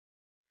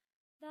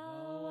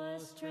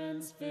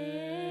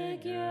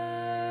Transfigured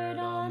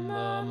on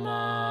the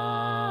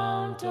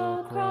mount,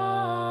 O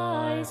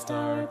Christ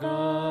our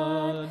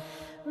God.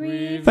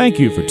 Thank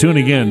you for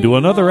tuning in to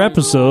another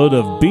episode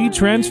of Be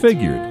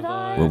Transfigured,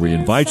 where we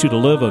invite you to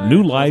live a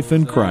new life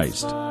in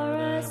Christ.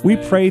 We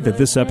pray that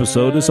this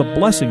episode is a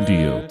blessing to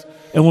you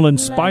and will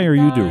inspire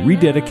you to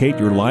rededicate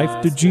your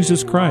life to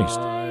Jesus Christ.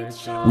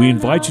 We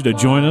invite you to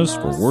join us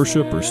for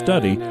worship or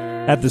study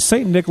at the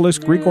St. Nicholas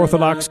Greek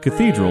Orthodox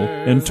Cathedral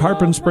in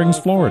Tarpon Springs,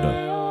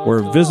 Florida,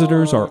 where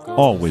visitors are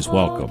always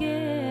welcome.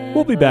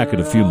 We'll be back in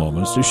a few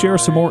moments to share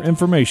some more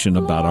information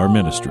about our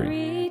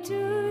ministry.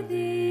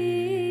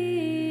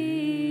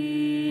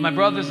 My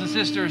brothers and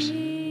sisters,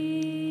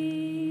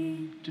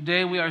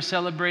 today we are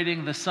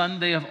celebrating the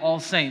Sunday of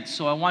All Saints.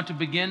 So I want to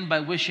begin by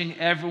wishing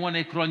everyone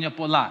a Kronya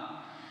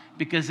Pola,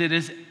 because it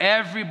is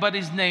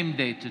everybody's name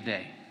day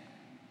today.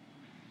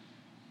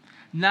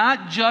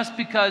 Not just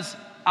because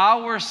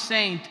our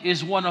saint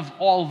is one of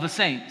all the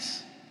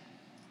saints,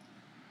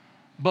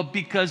 but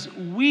because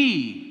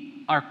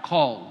we are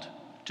called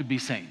to be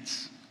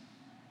saints.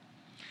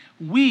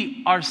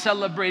 We are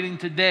celebrating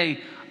today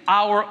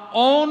our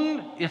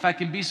own, if I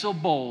can be so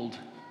bold,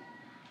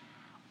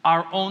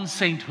 our own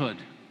sainthood.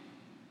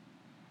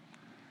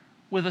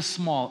 With a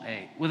small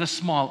a, with a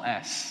small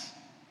s.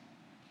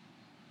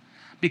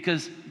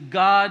 Because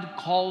God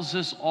calls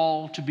us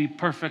all to be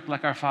perfect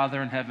like our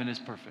Father in heaven is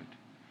perfect.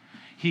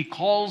 He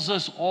calls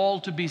us all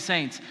to be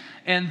saints.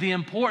 And the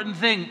important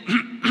thing,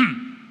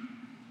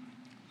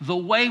 the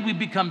way we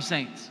become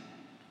saints,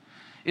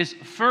 is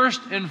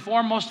first and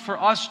foremost for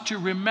us to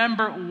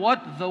remember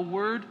what the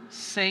word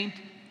saint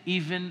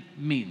even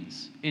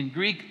means. In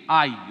Greek,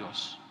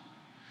 aios.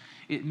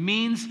 It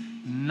means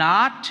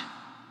not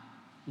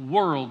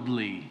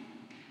worldly.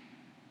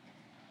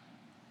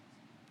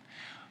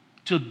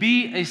 To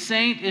be a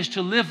saint is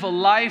to live a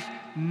life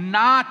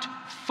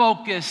not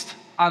focused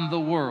on the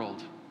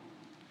world.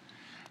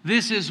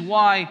 This is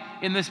why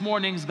in this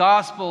morning's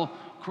gospel,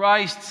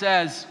 Christ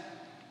says,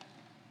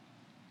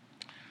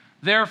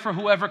 "Therefore,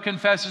 whoever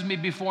confesses me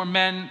before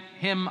men,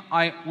 him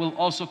I will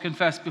also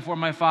confess before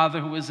my Father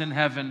who is in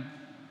heaven.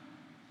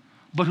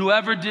 But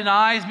whoever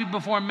denies me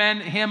before men,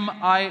 him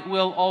I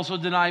will also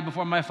deny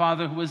before my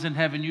Father who is in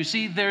heaven." You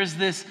see, there's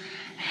this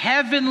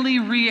heavenly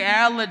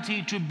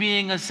reality to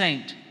being a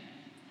saint.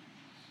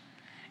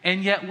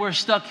 And yet we're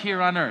stuck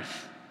here on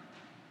earth.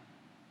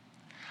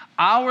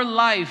 Our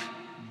life,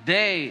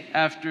 day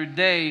after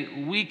day,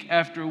 week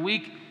after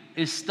week,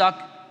 is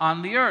stuck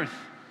on the earth.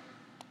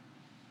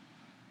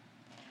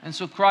 And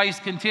so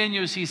Christ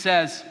continues, he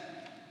says,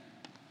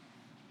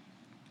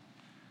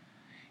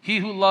 "He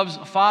who loves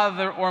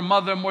father or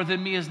mother more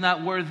than me is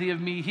not worthy of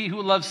me. He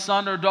who loves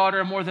son or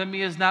daughter more than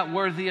me is not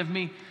worthy of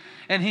me.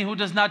 And he who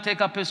does not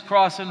take up his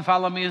cross and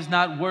follow me is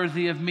not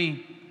worthy of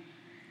me.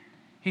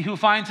 He who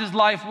finds his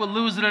life will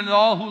lose it, and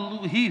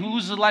he who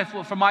loses life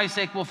for my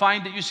sake will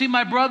find it." You see,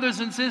 my brothers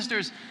and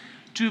sisters,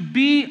 to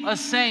be a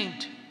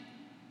saint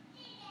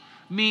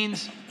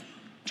means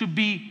to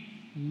be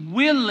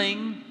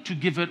willing to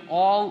give it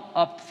all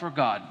up for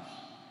God.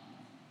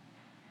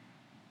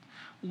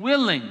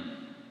 Willing.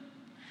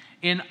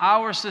 In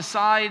our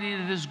society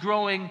that is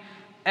growing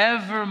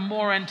ever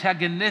more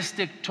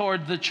antagonistic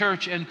toward the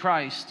church and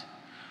Christ,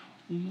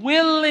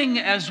 willing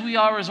as we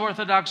are as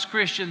Orthodox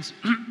Christians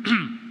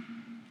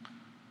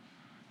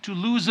to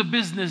lose a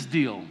business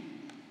deal,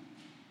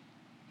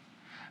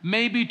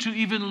 maybe to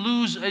even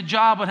lose a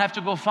job and have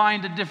to go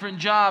find a different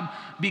job,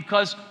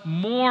 because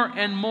more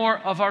and more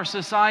of our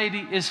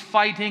society is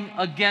fighting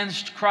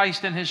against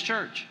Christ and His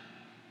church.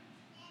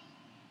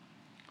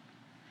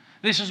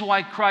 This is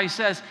why Christ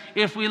says,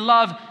 if we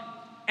love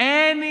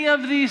any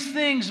of these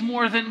things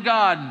more than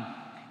God,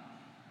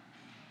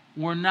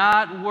 we're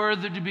not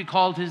worthy to be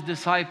called His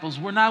disciples.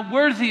 We're not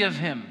worthy of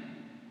Him.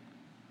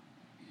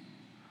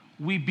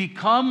 We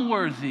become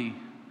worthy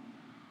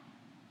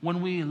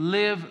when we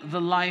live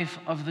the life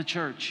of the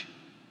church.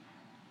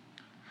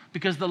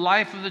 Because the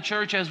life of the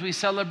church, as we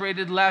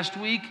celebrated last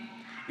week,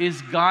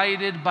 is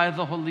guided by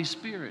the Holy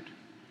Spirit.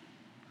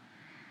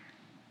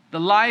 The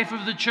life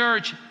of the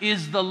church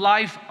is the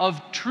life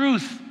of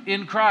truth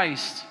in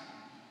Christ.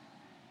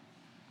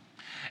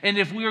 And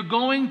if we are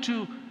going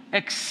to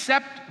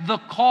accept the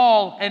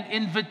call and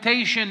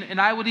invitation,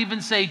 and I would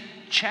even say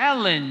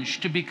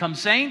challenge to become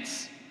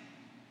saints,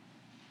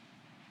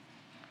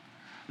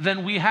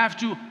 then we have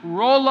to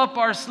roll up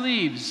our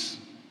sleeves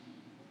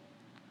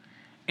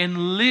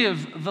and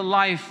live the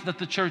life that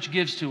the church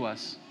gives to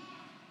us.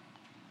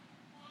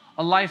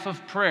 A life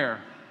of prayer,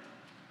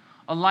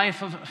 a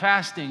life of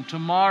fasting.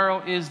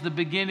 Tomorrow is the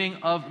beginning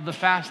of the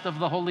fast of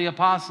the Holy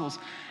Apostles.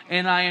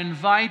 And I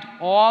invite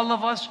all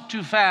of us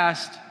to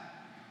fast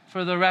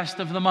for the rest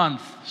of the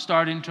month,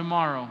 starting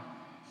tomorrow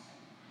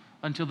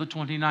until the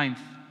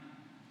 29th.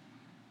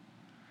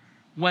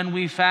 When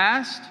we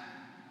fast,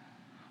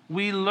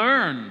 we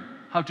learn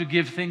how to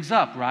give things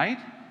up, right?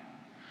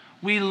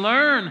 We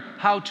learn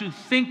how to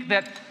think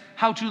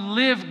how to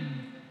live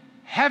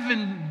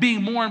heaven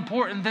being more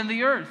important than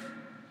the earth.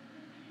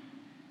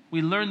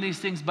 We learn these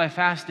things by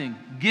fasting,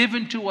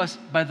 given to us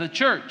by the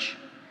church,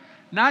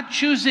 not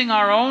choosing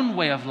our own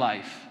way of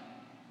life.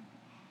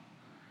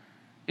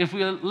 If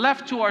we are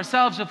left to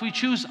ourselves, if we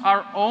choose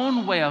our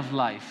own way of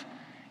life,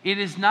 it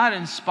is not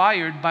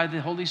inspired by the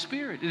Holy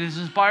Spirit. It is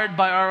inspired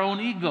by our own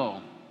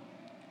ego.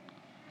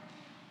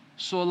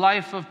 So a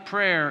life of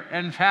prayer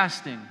and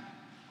fasting,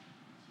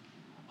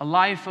 a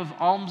life of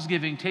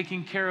almsgiving,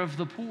 taking care of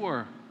the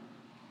poor.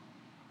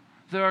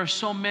 There are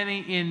so many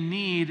in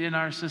need in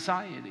our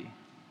society.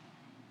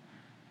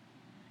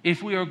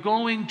 If we are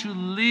going to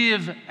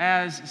live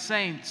as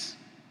saints,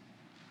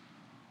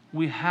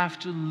 we have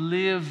to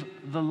live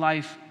the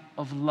life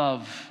of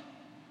love.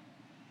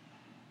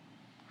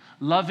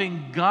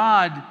 Loving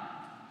God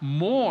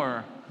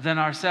more than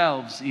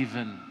ourselves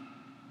even.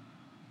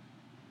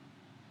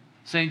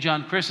 St.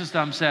 John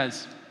Chrysostom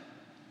says,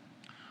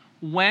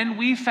 when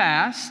we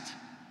fast,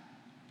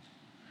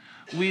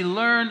 we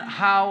learn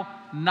how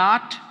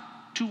not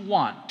to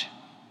want.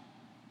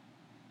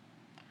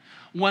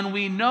 When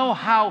we know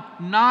how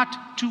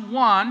not to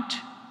want,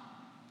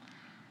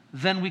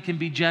 then we can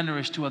be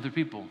generous to other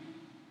people.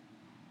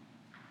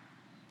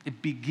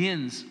 It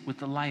begins with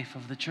the life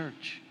of the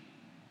church.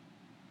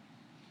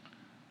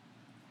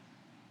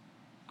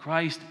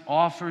 Christ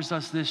offers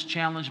us this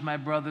challenge, my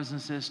brothers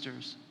and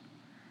sisters.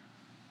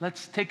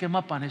 Let's take him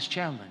up on his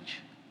challenge.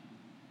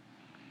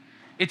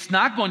 It's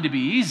not going to be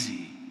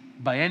easy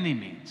by any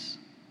means.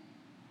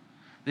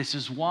 This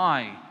is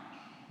why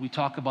we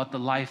talk about the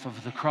life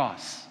of the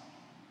cross.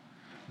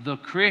 The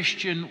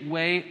Christian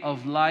way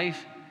of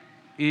life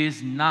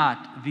is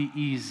not the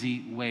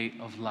easy way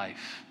of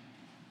life,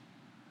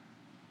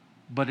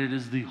 but it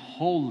is the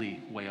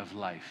holy way of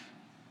life.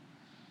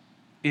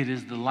 It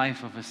is the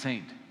life of a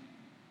saint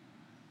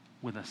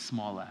with a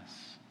small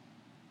s.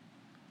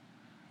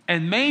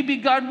 And maybe,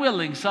 God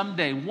willing,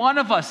 someday one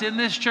of us in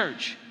this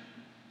church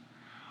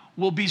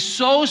will be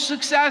so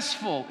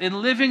successful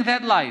in living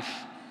that life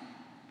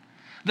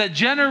that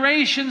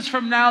generations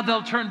from now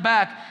they'll turn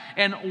back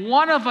and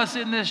one of us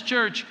in this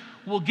church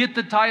will get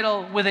the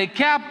title with a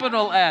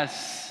capital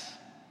S.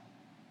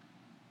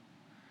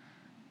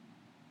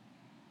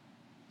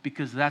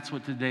 Because that's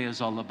what today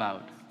is all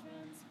about.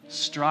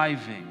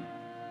 Striving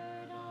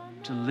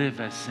to live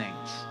as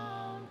saints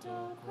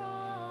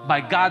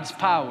by God's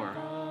power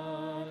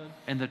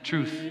and the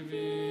truth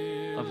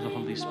of the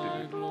Holy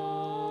Spirit.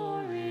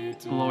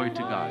 Glory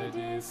to God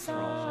for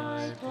all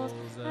things.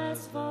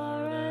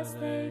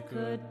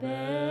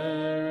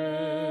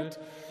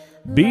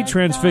 Be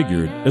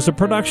Transfigured is a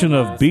production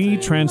of Be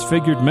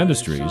Transfigured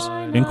Ministries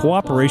in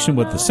cooperation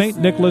with the St.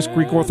 Nicholas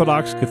Greek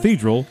Orthodox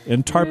Cathedral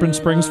in Tarpon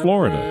Springs,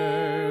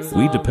 Florida.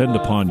 We depend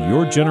upon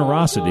your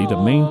generosity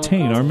to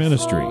maintain our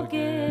ministry.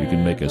 You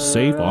can make a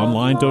safe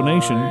online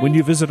donation when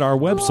you visit our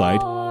website,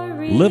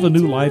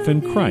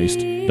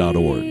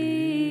 liveanewlifeinchrist.org.